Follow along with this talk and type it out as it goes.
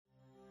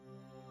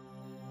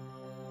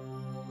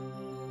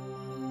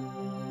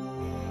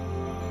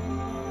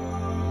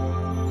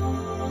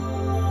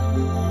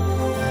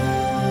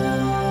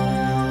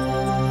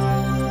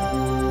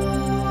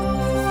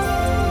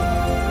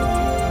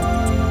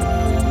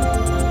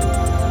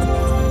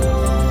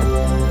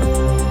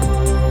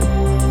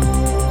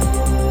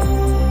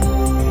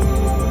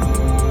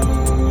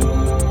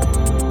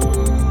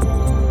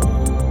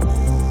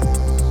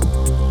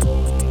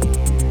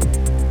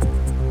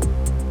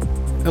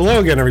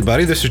again,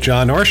 everybody. This is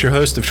John Norris, your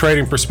host of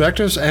Trading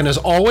Perspectives, and as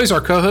always,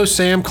 our co-host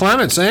Sam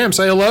Clement. Sam,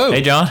 say hello.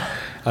 Hey, John.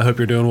 I hope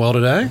you're doing well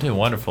today. I'm doing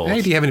wonderful.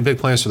 Hey, do you have any big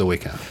plans for the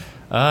weekend?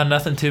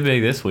 Nothing too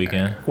big this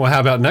weekend. Well,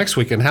 how about next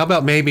weekend? How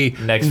about maybe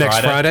next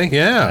Friday?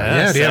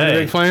 Yeah. Do you have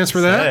any big plans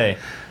for that?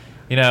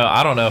 You know,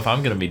 I don't know if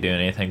I'm going to be doing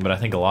anything, but I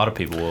think a lot of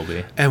people will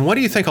be. And what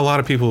do you think a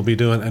lot of people will be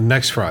doing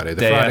next Friday?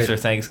 The day after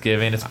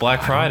Thanksgiving. It's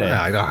Black Friday.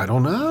 I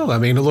don't know. I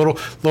mean, a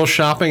little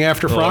shopping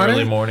after Friday.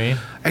 Early morning.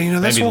 And, you know,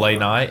 that's maybe late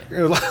night.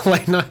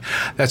 Late night.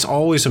 That's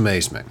always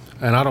amazed me.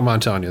 And I don't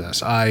mind telling you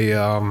this.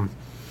 I've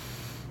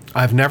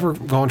never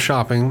gone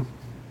shopping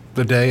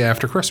the day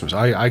after Christmas.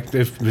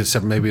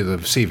 Except maybe the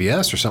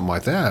CVS or something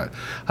like that.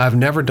 I've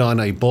never done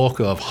a bulk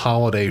of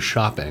holiday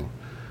shopping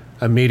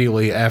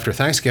immediately after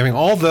Thanksgiving,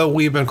 although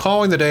we've been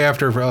calling the day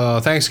after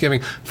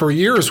Thanksgiving for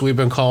years. We've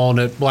been calling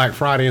it Black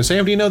Friday. And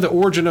Sam, do you know the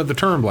origin of the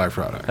term Black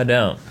Friday? I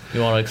don't.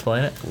 You want to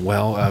explain it?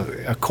 Well,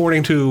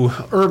 according to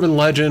urban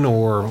legend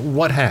or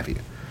what have you,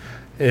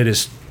 it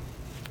is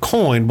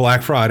coined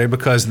Black Friday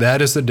because that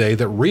is the day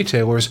that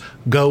retailers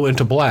go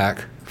into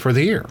black for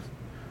the year.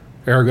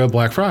 Ergo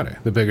Black Friday,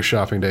 the biggest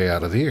shopping day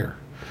out of the year.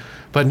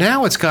 But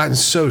now it's gotten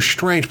so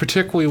strange,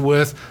 particularly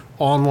with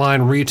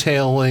online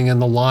retailing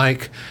and the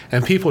like,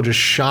 and people just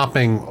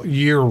shopping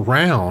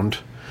year-round,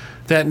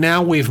 that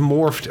now we've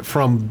morphed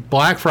from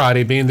Black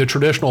Friday being the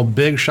traditional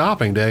big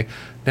shopping day.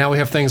 Now we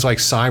have things like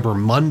Cyber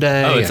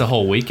Monday. Oh, it's a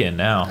whole weekend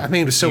now. I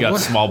mean, so you got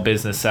Small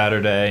Business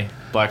Saturday,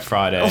 Black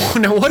Friday. Oh,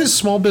 now what is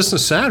Small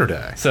Business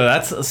Saturday? So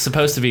that's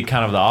supposed to be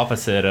kind of the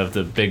opposite of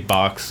the big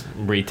box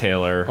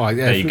retailer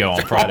that you go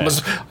on Friday.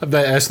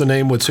 As the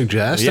name would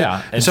suggest.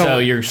 Yeah, and so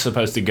you're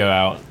supposed to go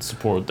out and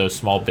support those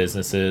small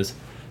businesses,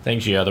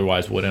 things you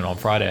otherwise wouldn't on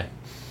Friday.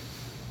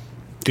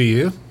 Do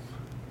you?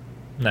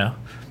 No.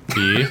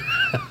 Do you?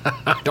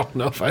 I don't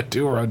know if I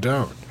do or I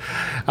don't.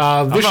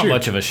 I'm not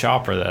much of a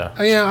shopper, though.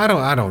 Yeah, I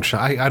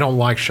don't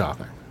like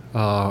shopping.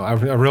 I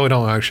really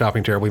don't like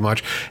shopping terribly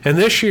much. And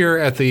this year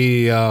at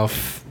the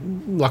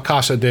La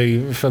Casa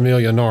de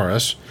Familia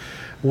Norris,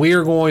 we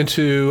are going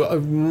to,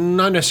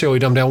 not necessarily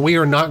dumb down, we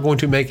are not going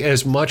to make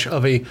as much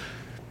of a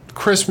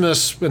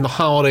Christmas and the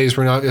holidays.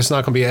 It's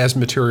not going to be as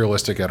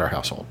materialistic at our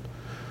household.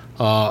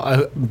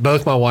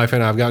 Both my wife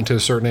and I have gotten to a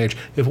certain age.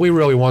 If we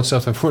really want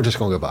something, we're just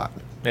going to go buy it.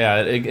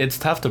 Yeah, it's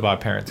tough to buy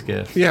parents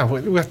gifts. Yeah,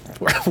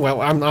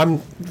 well,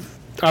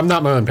 I'm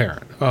not my own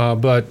parent,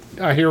 but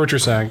I hear what you're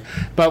saying.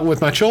 But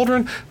with my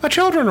children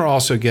are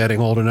also getting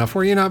old enough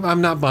where,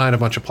 I'm not buying a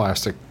bunch of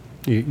plastic,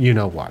 you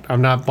know what.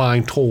 I'm not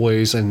buying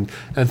toys and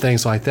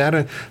things like that.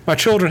 And my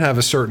children have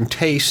a certain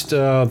taste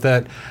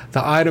that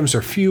the items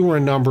are fewer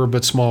in number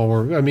but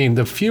smaller. I mean,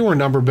 the fewer in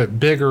number but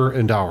bigger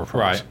in dollar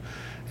price. Right.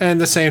 And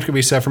the same could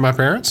be said for my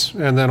parents,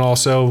 and then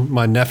also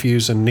my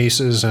nephews and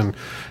nieces and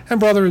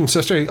brother and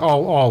sister,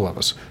 all of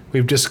us.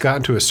 We've just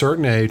gotten to a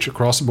certain age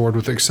across the board,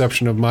 with the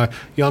exception of my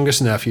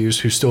youngest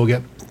nephews who still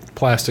get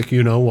plastic,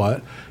 you know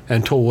what,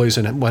 and toys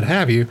and what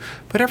have you.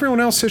 But everyone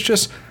else is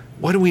just,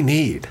 what do we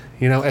need?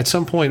 At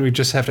some point we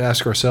just have to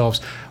ask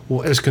ourselves,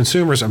 well, as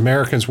consumers,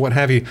 Americans, what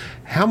have you,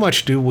 how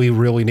much do we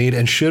really need?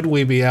 And should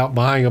we be out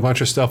buying a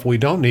bunch of stuff we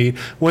don't need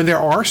when there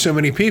are so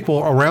many people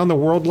around the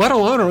world, let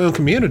alone our own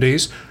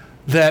communities,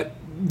 that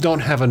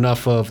don't have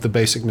enough of the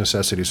basic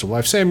necessities of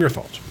life? Sam, your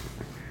thoughts?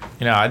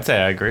 I'd say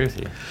I agree with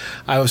you.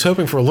 I was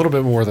hoping for a little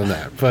bit more than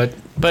that, but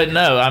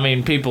no, I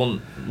mean,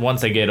 people,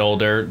 once they get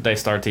older, they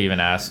start to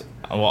even ask,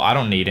 well, I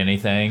don't need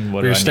anything.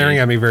 What You're do I staring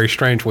need? at me very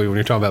strangely when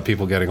you're talking about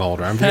people getting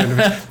older. I'm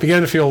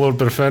beginning to feel a little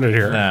bit offended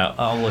here. No,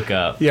 I'll look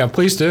up. Yeah,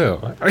 please do.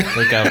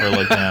 Look up or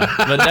look down.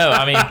 But no,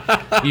 I mean,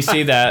 you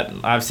see that.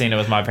 I've seen it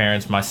with my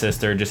parents, my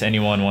sister, just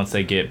anyone once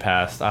they get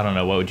past, I don't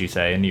know, what would you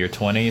say, into your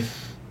 20s?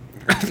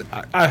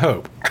 I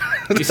hope.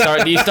 You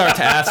start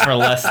to ask for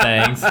less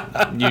things,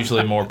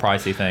 usually more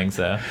pricey things,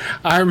 though.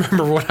 I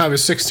remember when I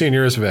was 16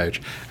 years of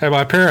age, and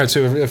my parents,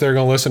 who, if they're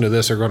going to listen to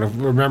this, are going to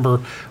remember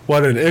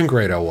what an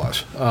ingrate I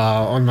was.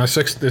 On my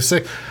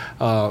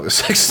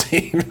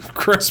 16th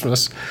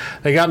Christmas,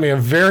 they got me a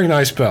very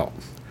nice belt.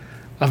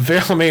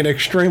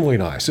 Extremely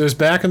nice. It was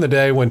back in the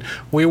day when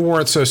we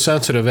weren't so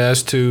sensitive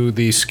as to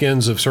the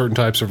skins of certain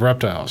types of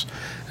reptiles.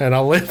 And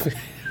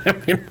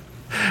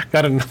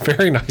got a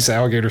very nice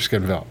alligator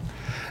skin belt.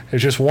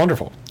 It's just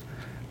wonderful.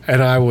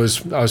 And I was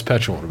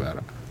petulant about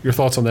it. Your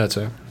thoughts on that,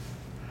 Sam?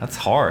 That's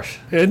harsh.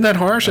 Isn't that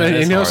harsh? That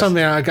is harsh.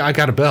 Something, I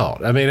got a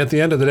belt. I mean, at the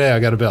end of the day, I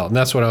got a belt. And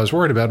that's what I was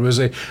worried about.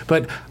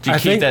 But did you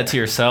keep that to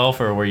yourself,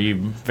 or were you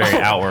very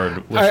outward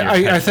with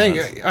your I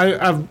think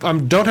I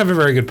don't have a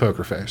very good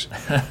poker face.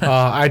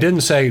 I didn't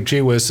say,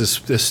 gee whiz,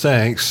 this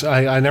stinks.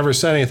 I never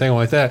said anything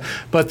like that.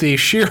 But the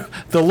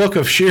look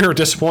of sheer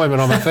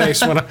disappointment on my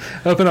face when I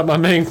opened up my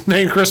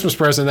main Christmas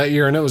present that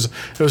year, and it was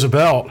a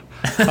belt,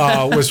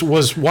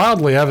 was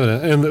wildly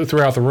evident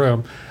throughout the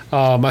room.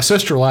 My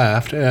sister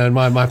laughed, and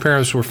my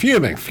parents were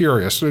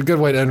furious. A good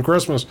way to end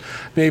Christmas,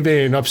 me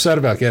being upset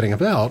about getting a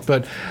belt.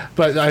 But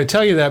I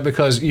tell you that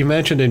because you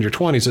mentioned in your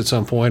 20s at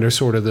some point, or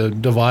sort of the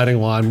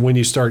dividing line when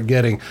you start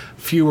getting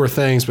fewer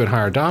things but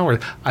higher dollar.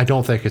 I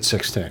don't think it's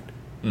 16.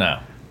 No.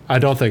 I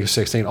don't think it's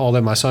 16,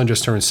 although my son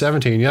just turned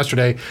 17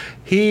 yesterday.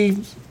 He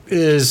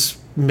is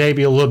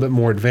maybe a little bit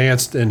more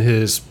advanced in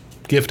his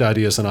gift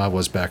ideas than I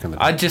was back in the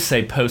day. I'd just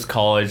say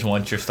post-college,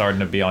 once you're starting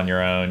to be on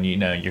your own,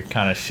 you're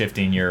kind of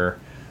shifting your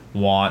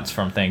wants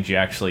from things you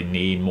actually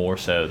need more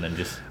so than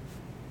just...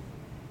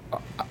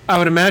 I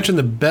would imagine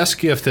the best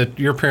gift that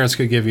your parents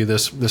could give you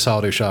this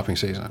holiday shopping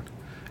season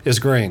is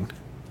green.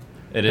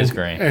 It is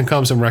green. And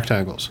comes in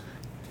rectangles.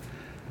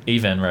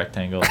 Even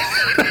rectangles.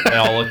 They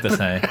all look the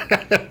same.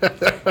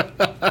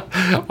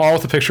 All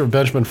with a picture of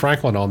Benjamin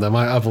Franklin on them,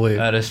 I believe.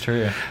 That is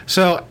true.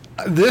 So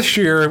this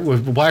year,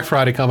 with Black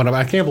Friday coming up,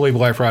 I can't believe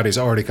Black Friday is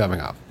already coming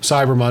up.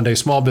 Cyber Monday,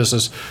 Small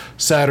Business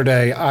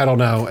Saturday, I don't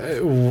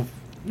know.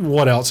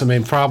 What else? I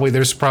mean,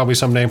 there's probably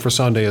some name for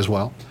Sunday as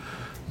well.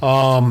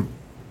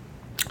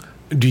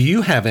 Do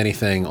you have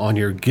anything on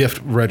your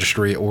gift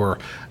registry or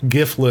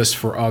gift list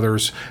for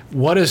others?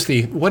 What is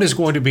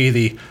going to be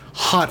the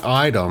hot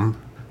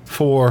item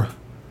for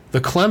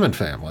the Clement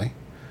family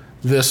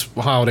this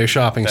holiday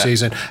shopping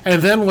season?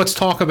 And then let's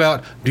talk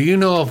about, do you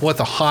know of what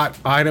the hot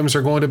items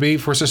are going to be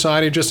for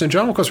society just in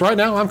general? Because right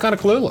now I'm kind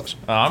of clueless.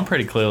 I'm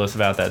pretty clueless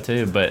about that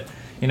too, but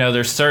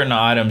there's certain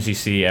items you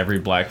see every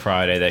Black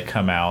Friday that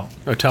come out.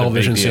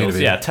 Television seems to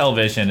be. Yeah,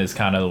 television is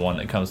kind of the one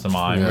that comes to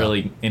mind. Yeah.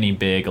 Really, any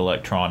big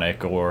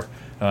electronic or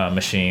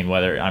machine,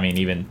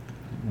 even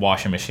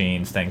washing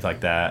machines, things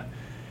like that.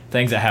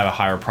 Things that have a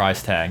higher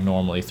price tag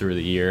normally through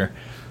the year.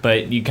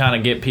 But you kind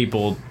of get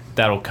people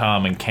that'll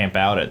come and camp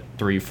out at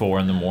 3, 4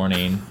 in the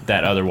morning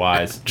that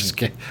otherwise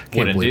can't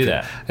wouldn't do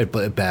that.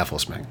 It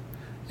baffles me.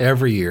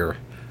 Every year,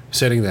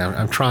 sitting there,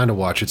 I'm trying to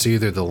watch. It's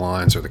either the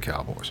Lions or the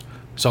Cowboys.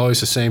 It's always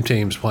the same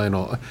teams playing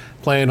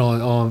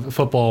on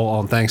football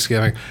on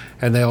Thanksgiving,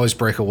 and they always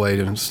break away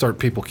and start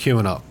people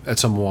queuing up at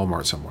some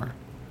Walmart somewhere,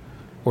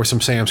 or some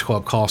Sam's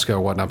Club, Costco,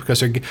 or whatnot, because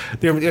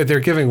they're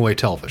giving away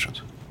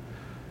televisions.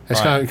 It's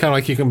right. kind of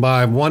like you can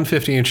buy one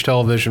 50-inch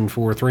television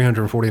for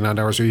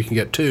 $349, or you can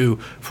get 2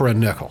 for a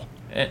nickel.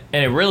 And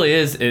it really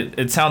is.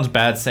 It sounds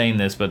bad saying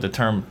this, but the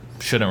term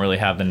shouldn't really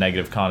have the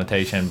negative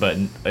connotation. But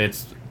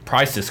it's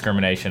price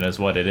discrimination is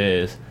what it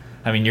is.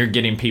 I mean, you're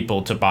getting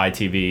people to buy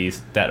TVs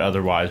that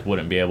otherwise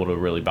wouldn't be able to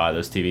really buy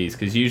those TVs,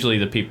 because usually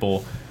the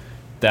people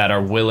that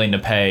are willing to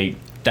pay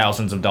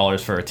thousands of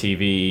dollars for a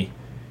TV,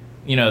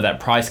 that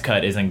price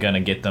cut isn't going to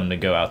get them to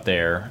go out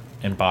there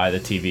and buy the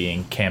TV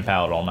and camp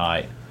out all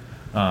night.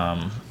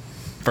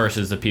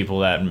 Versus the people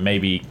that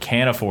maybe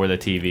can't afford the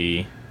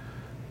TV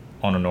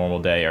on a normal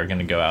day are going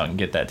to go out and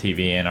get that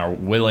TV and are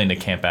willing to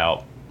camp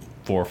out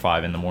 4 or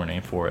 5 in the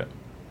morning for it.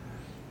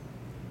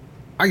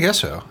 I guess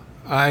so.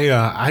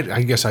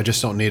 I guess I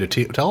just don't need a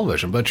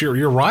television, but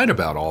you're right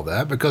about all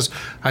that, because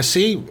I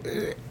see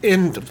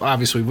in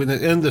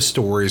the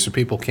stories of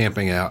people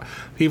camping out,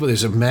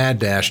 there's a mad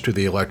dash to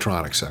the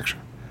electronics section,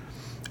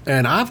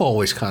 and I've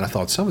always kind of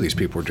thought some of these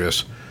people are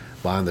just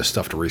buying this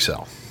stuff to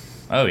resell.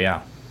 Oh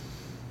yeah,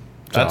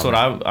 that's what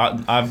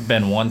I've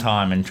been one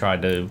time and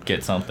tried to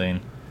get something,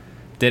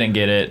 didn't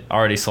get it,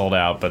 already sold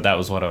out, but that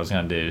was what I was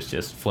going to do, is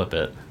just flip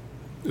it.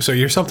 So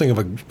you're something of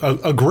a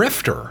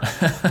grifter.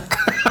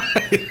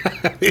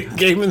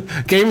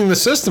 Gaming the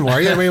system, are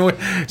you? I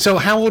mean, so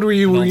how old were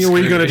you when you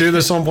were going to do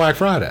this on Black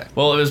Friday?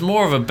 Well, it was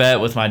more of a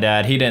bet with my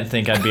dad. He didn't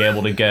think I'd be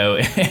able to go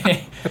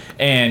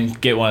and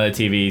get one of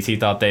the TVs. He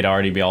thought they'd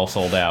already be all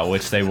sold out,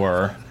 which they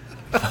were.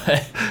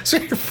 So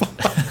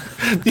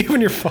you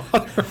and your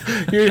father,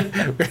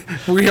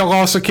 were you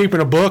also keeping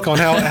a book on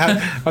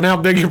how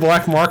big your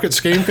black market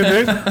scheme could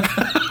be?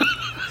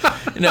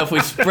 If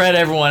we spread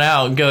everyone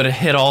out and go to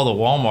hit all the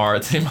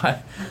Walmarts, he might.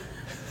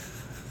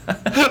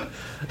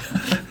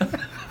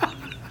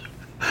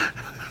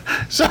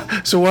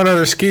 So what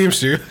other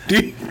schemes do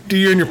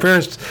you and your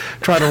parents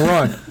try to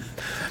run?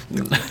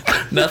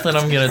 Nothing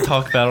I'm going to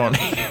talk about on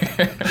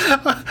here.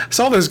 I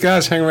saw those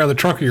guys hanging around the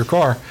trunk of your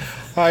car.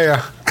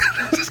 I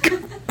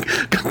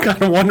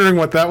kind of wondering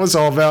what that was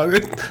all about.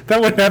 That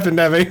wouldn't happen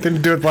to have anything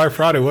to do with Black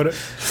Friday, would it?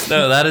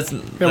 No, that is.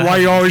 And why are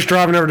you always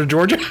driving over to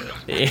Georgia?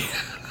 Yeah.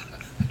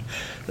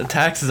 The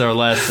taxes are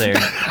less there.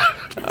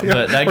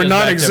 But that goes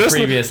back to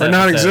previous episode. Or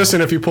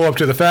non-existent if you pull up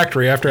to the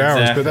factory after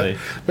hours.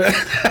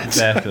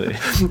 Exactly.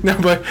 No,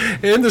 but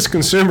in this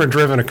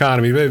consumer-driven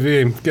economy,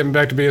 getting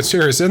back to being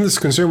serious, in this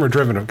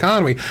consumer-driven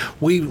economy,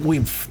 we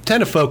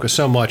tend to focus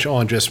so much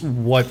on just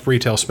what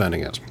retail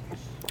spending is.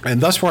 And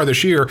thus far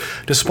this year,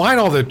 despite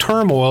all the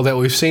turmoil that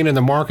we've seen in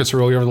the markets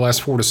really over the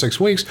last 4 to 6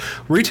 weeks,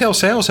 retail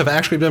sales have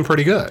actually been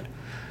pretty good.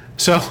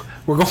 So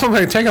we're going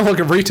to take a look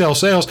at retail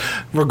sales,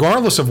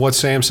 regardless of what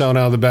Sam's selling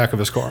out of the back of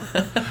his car.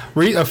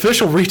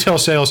 Official retail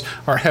sales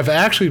have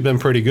actually been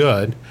pretty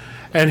good.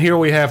 And here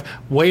we have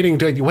waiting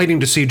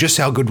to see just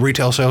how good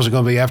retail sales are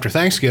going to be after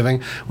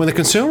Thanksgiving, when the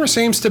consumer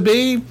seems to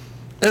be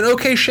in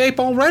okay shape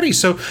already.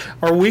 So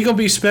are we going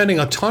to be spending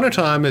a ton of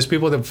time as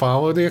people that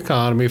follow the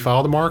economy,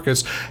 follow the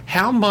markets?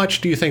 How much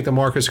do you think the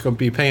market's going to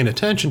be paying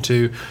attention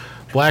to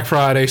Black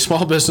Friday,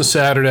 Small Business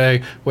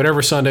Saturday,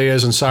 whatever Sunday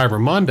is, and Cyber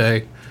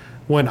Monday,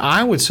 when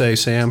I would say,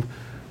 Sam,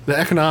 the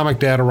economic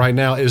data right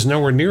now is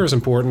nowhere near as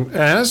important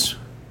as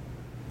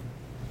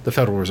the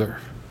Federal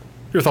Reserve?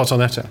 Your thoughts on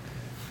that, Sam?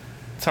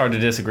 It's hard to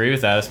disagree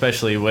with that,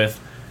 especially with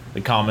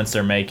the comments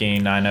they're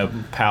making. I know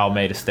Powell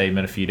made a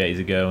statement a few days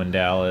ago in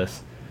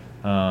Dallas.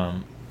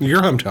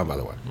 Your hometown, by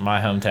the way.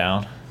 My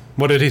hometown.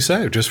 What did he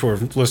say, just for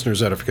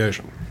listeners'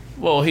 edification?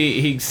 Well,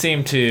 he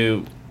seemed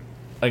to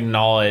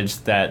acknowledge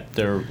that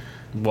there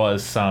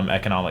was some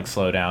economic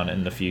slowdown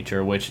in the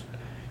future, which,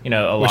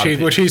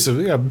 which he's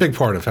a big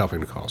part of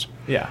helping to cause.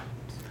 Yeah.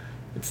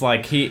 It's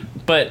like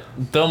but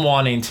them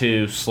wanting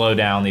to slow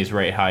down these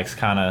rate hikes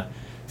kind of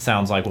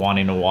sounds like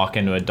wanting to walk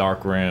into a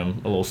dark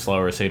room a little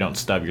slower so you don't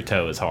stub your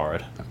toe as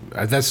hard.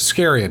 That's a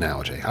scary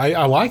analogy.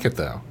 I like it,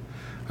 though.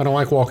 I don't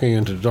like walking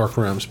into dark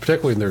rooms,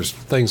 particularly when there's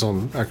things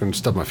I can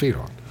stub my feet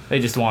on. They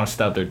just want to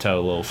stub their toe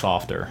a little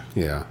softer.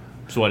 Yeah.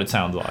 That's what it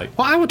sounds like.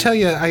 Well, I would tell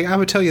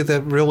you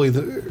that really,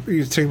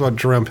 you think about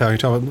Jerome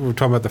Powell, we're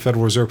talking about the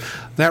Federal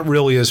Reserve, that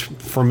really is,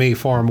 for me,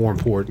 far more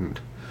important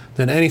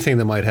than anything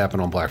that might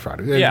happen on Black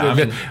Friday. Yeah,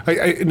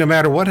 no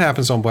matter what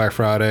happens on Black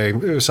Friday,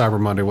 Cyber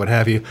Monday, what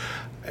have you,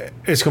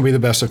 it's going to be the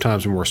best of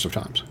times and worst of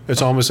times.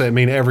 It's almost,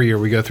 every year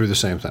we go through the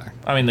same thing.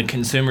 The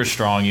consumer's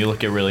strong. You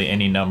look at really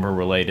any number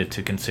related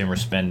to consumer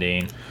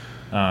spending.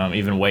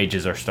 Even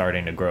wages are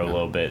starting to grow a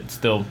little bit.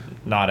 Still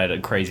not at a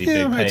crazy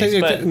big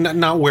pace. But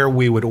not where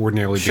we would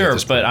ordinarily be. Sure,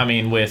 but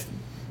with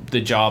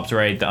the jobs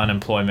rate, the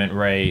unemployment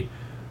rate,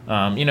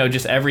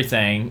 just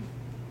everything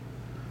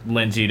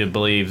lends you to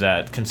believe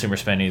that consumer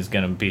spending is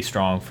going to be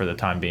strong for the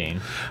time being.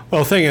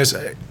 Well, the thing is,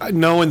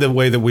 knowing the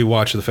way that we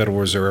watch the Federal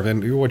Reserve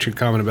and what you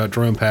comment about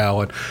Jerome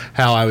Powell and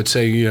how I would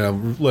say,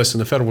 listen,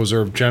 the Federal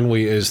Reserve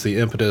generally is the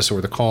impetus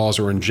or the cause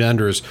or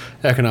engenders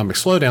economic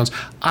slowdowns,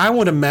 I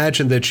would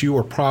imagine that you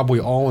are probably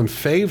all in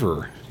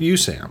favor, you,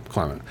 Sam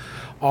Clement,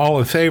 all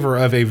in favor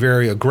of a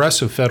very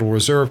aggressive Federal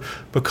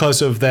Reserve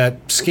because of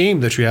that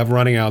scheme that you have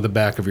running out of the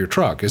back of your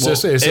truck. It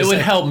would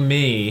help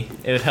me.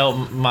 It would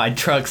help my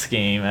truck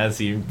scheme, as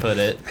you put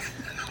it.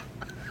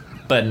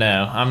 But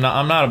no, I'm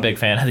not a big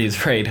fan of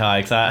these rate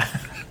hikes. I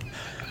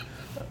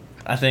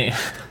think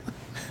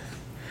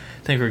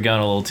we're going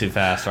a little too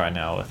fast right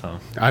now with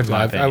them.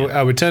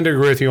 I would tend to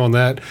agree with you on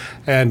that.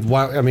 And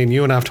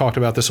you and I have talked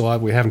about this a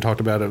lot. We haven't talked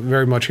about it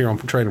very much here on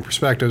Trading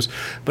Perspectives.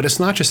 But it's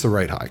not just the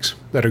rate hikes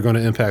that are going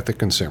to impact the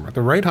consumer.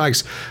 The rate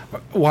hikes,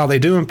 while they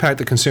do impact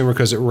the consumer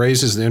because it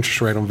raises the interest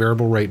rate on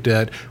variable rate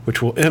debt,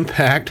 which will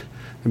impact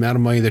the amount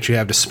of money that you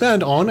have to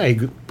spend on a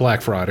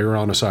Black Friday or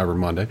on a Cyber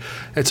Monday.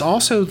 It's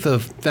also the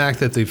fact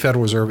that the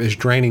Federal Reserve is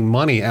draining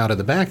money out of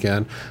the back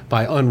end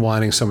by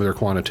unwinding some of their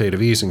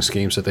quantitative easing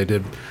schemes that they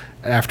did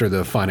after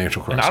the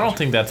financial crisis. And I don't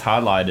think that's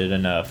highlighted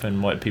enough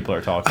in what people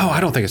are talking about.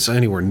 I don't think it's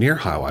anywhere near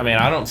highlighted.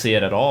 I don't see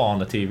it at all on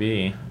the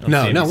TV.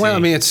 No.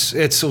 Well,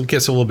 it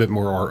gets a little bit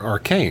more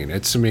arcane.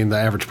 The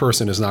average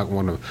person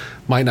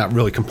might not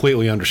really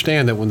completely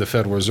understand that when the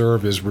Federal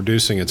Reserve is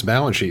reducing its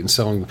balance sheet and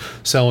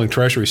selling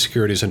Treasury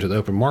securities into the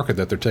open market,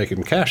 that they're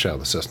taking cash out of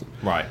the system.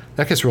 Right.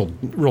 That gets real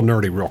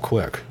nerdy real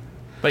quick.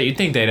 But you'd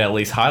think they'd at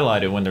least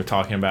highlight it when they're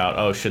talking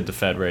about, should the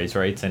Fed raise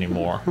rates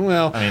anymore?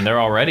 Well,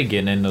 they're already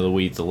getting into the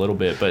weeds a little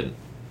bit, but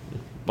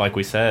like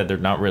we said, they're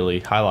not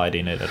really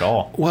highlighting it at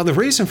all. Well, the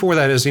reason for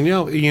that is,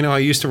 I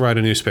used to write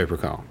a newspaper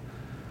column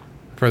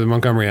for the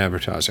Montgomery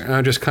Advertiser, and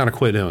I just kind of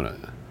quit doing it.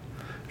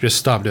 Just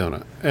stopped doing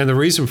it. And the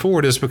reason for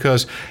it is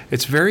because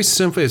it's very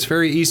simple. It's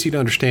very easy to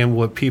understand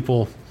what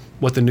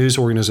the news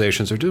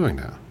organizations are doing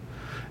now.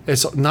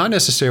 It's not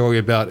necessarily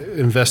about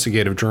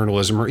investigative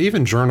journalism or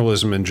even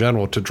journalism in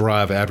general to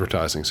drive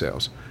advertising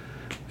sales.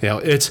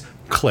 It's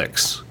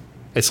clicks,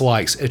 it's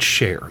likes, it's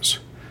shares.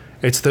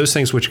 It's those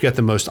things which get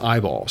the most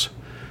eyeballs.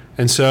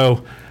 And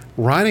so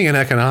writing an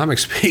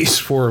economics piece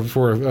for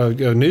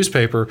a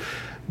newspaper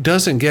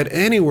doesn't get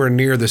anywhere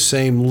near the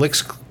same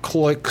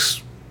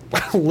clicks,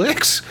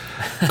 like,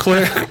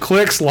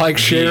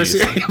 shares,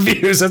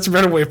 views. That's a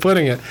better way of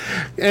putting it.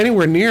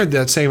 Anywhere near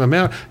that same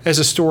amount as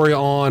a story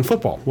on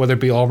football, whether it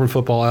be Auburn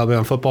football,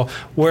 Alabama football,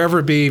 wherever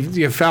it be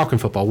Falcon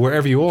football,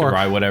 wherever you are. You can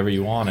write whatever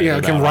you want. Yeah,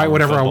 I can write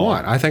whatever I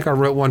want. I think I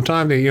wrote one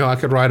time that I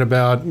could write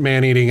about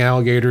man-eating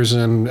alligators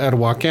in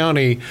Etowah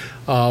County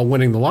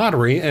winning the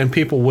lottery, and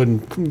people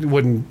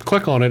wouldn't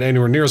click on it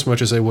anywhere near as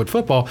much as they would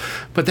football.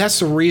 But that's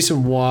the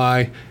reason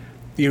why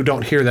you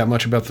don't hear that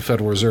much about the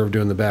Federal Reserve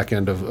doing the back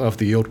end of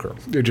the yield curve.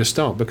 You just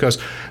don't, because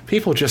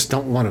people just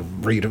don't want to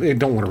read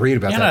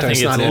about that. I think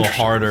it's a little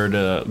harder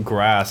to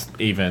grasp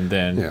even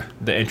than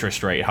the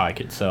interest rate hike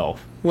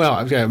itself.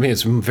 Well,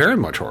 it's very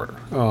much harder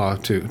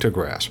to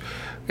grasp.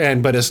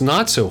 But it's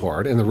not so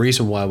hard, and the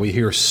reason why we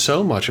hear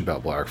so much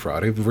about Black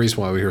Friday, the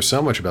reason why we hear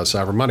so much about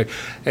Cyber Monday,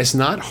 it's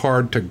not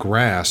hard to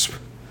grasp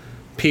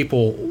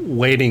people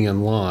waiting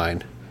in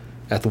line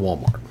at the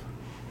Walmart.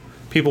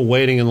 People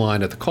waiting in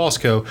line at the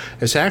Costco.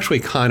 It's actually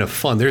kind of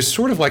fun. There's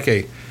sort of like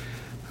it's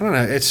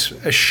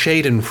a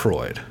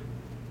Schadenfreude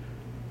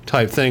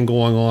type thing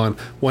going on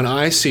when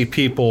I see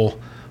people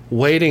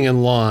waiting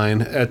in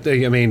line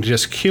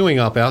just queuing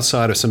up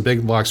outside of some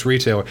big box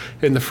retailer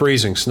in the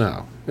freezing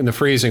snow, in the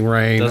freezing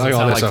rain. Doesn't all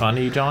sound that like stuff. fun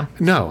to you, John?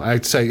 No,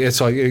 I'd say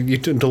it's like you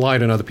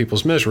delight in other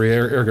people's misery,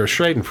 ergo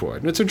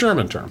Schadenfreude. It's a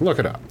German term. Look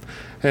it up.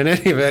 In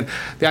any event,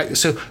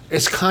 so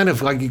it's kind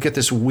of like you get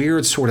this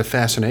weird sort of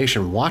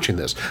fascination watching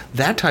this.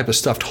 That type of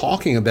stuff,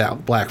 talking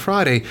about Black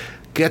Friday,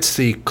 gets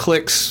the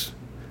clicks,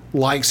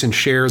 likes, and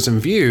shares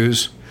and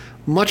views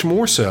much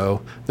more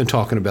so than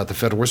talking about the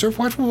Federal Reserve.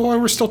 Why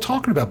we're still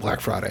talking about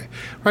Black Friday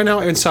right now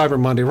and Cyber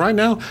Monday. Right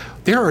now,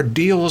 there are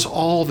deals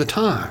all the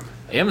time.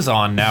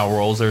 Amazon now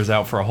rolls theirs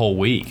out for a whole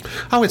week.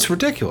 Oh, it's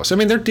ridiculous. I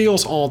mean, there are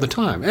deals all the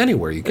time,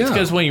 anywhere you go. It's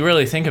because when you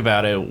really think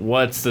about it,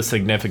 what's the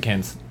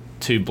significance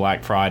to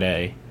Black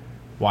Friday?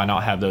 Why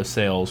not have those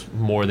sales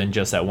more than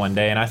just that one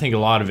day? And I think a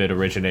lot of it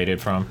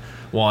originated from,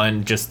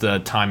 one, just the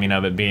timing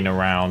of it being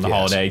around the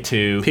holiday.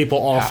 Two,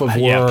 people off of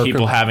work. Yeah,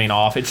 people having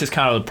off. It's just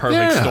kind of the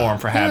perfect storm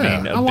for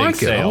having a big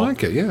sale. I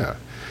like it, yeah.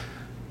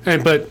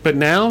 And but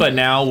now... But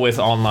now with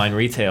online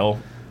retail,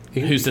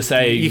 who's to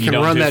say you can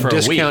don't run do it that for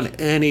discount a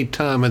week? any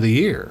time of the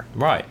year.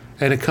 Right.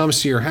 And it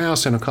comes to your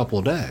house in a couple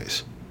of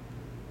days.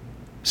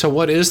 So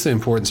what is the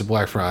importance of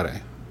Black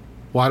Friday?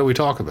 Why do we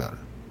talk about it?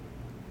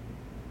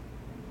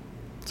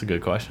 That's a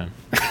good question.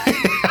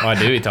 Why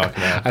do we talk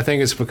about it? I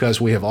think it's because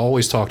we have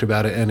always talked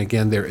about it, and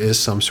again, there is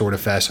some sort of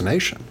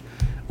fascination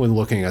when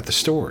looking at the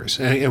stories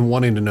and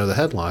wanting to know the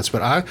headlines.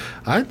 But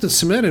I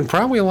submit, and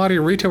probably a lot of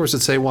your retailers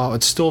would say, well,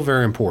 it's still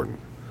very important.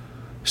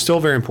 Still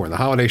very important.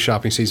 The holiday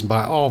shopping season,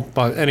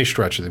 by any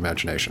stretch of the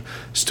imagination,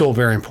 still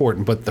very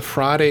important. But the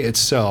Friday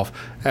itself,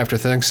 after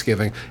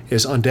Thanksgiving,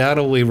 is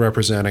undoubtedly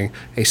representing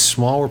a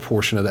smaller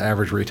portion of the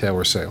average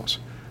retailer sales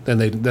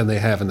than they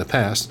have in the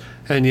past.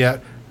 And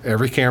yet,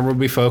 every camera will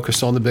be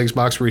focused on the big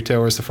box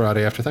retailers the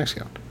Friday after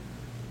Thanksgiving.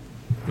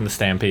 And the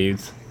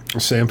Stampedes.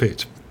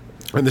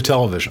 And the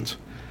televisions.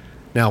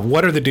 Now,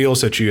 what are the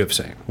deals that you have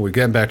seen? We're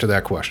getting back to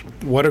that question.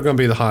 What are going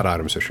to be the hot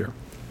items this year?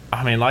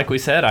 I mean, like we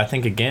said, I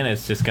think, again,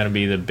 it's just going to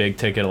be the big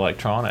ticket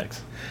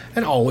electronics.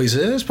 It always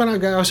is, but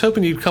I was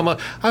hoping you'd come up.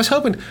 I was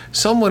hoping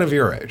someone of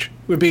your age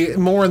would be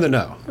more in the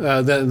know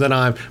than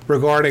I'm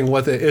regarding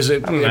what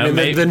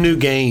the new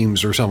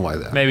games or something like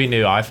that. Maybe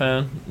new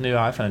iPhone. New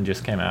iPhone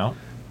just came out.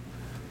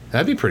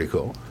 That'd be pretty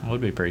cool.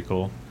 Would be pretty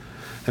cool.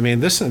 I mean,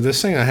 this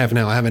thing I have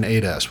now, I have an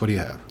 8S. What do you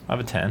have? I have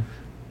a 10.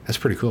 That's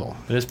pretty cool.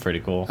 It is pretty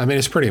cool. I mean,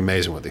 it's pretty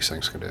amazing what these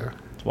things can do.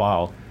 It's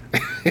wild.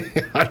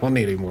 I don't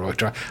need any more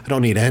electronics. I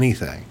don't need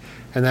anything.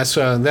 And that's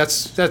but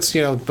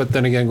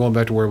then again, going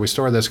back to where we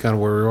started, that's kind of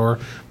where we are,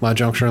 my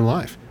juncture in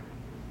life.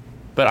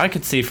 But I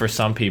could see for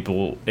some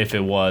people, if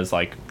it was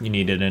like you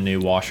needed a new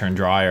washer and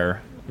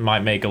dryer, it might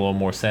make a little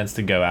more sense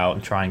to go out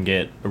and try and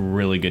get a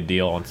really good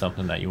deal on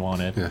something that you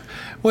wanted. Yeah.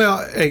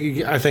 Well,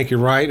 I think you're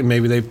right, and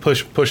maybe they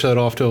push that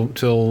off till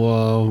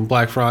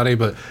Black Friday,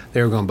 but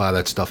they were going to buy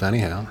that stuff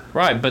anyhow.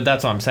 Right, but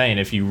that's what I'm saying.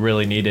 If you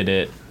really needed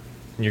it,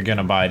 you're going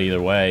to buy it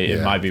either way. Yeah.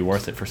 It might be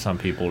worth it for some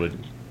people to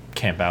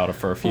camp out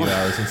for a few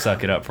hours and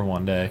suck it up for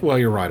one day. Well,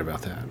 you're right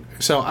about that.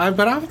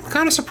 But I'm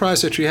kind of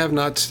surprised that you have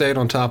not stayed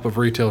on top of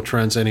retail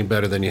trends any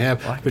better than you have,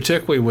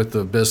 particularly with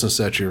the business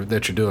that you're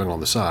doing on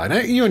the side.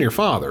 Hey, you and your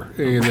father,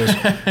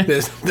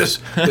 this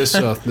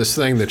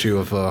thing that you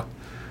have. Are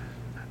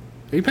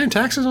you paying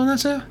taxes on that,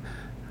 Sam?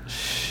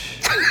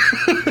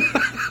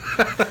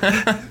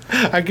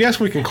 I guess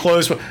we can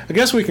close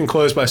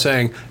by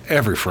saying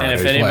every Friday.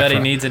 And if anybody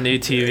needs a new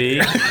TV,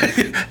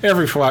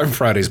 every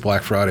Friday's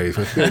Black Friday.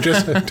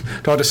 Just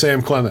talk to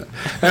Sam Clement.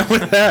 And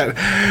with that,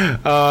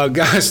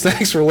 guys,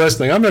 thanks for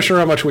listening. I'm not sure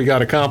how much we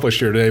got accomplished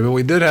here today, but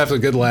we did have a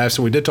good laughs,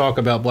 and we did talk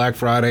about Black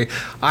Friday.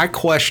 I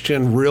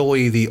question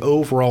really the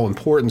overall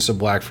importance of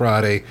Black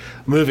Friday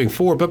moving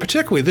forward, but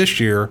particularly this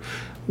year,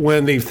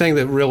 when the thing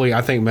that really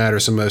I think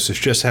matters the most is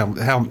just how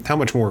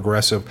much more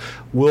aggressive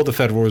will the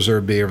Federal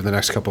Reserve be over the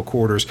next couple of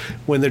quarters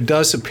when there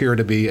does appear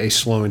to be a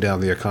slowing down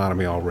of the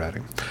economy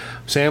already.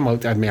 Sam,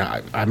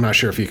 I'm not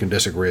sure if you can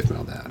disagree with me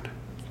on that.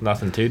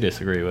 Nothing to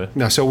disagree with.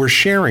 No, so we're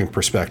sharing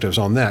perspectives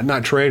on that,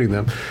 not trading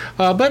them.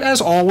 But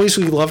as always,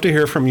 we'd love to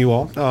hear from you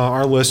all,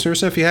 our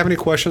listeners. If you have any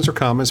questions or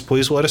comments,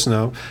 please let us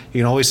know. You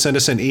can always send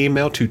us an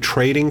email to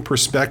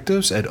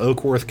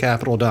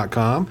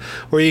tradingperspectives@oakworthcapital.com,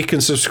 or you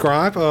can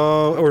subscribe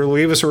or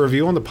leave us a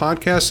review on the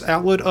podcast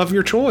outlet of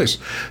your choice.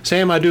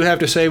 Sam, I do have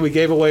to say we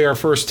gave away our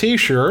first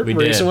T-shirt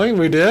recently.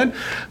 We did.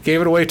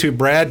 Gave it away to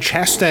Brad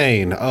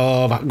Chastain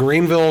of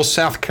Greenville,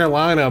 South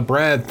Carolina.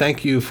 Brad,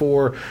 thank you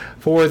for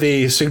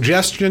the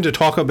suggestion to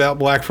talk about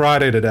Black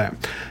Friday today.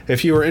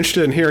 If you are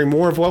interested in hearing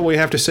more of what we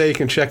have to say, you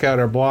can check out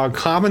our blog,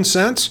 Common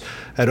Sense,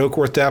 at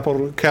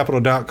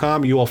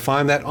oakworthcapital.com. You will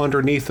find that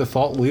underneath the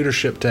Thought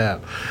Leadership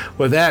tab.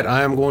 With that,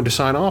 I am going to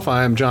sign off.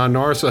 I am John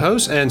Norris, the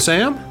host, and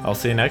Sam. I'll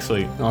see you next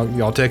week.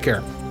 Y'all take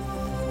care.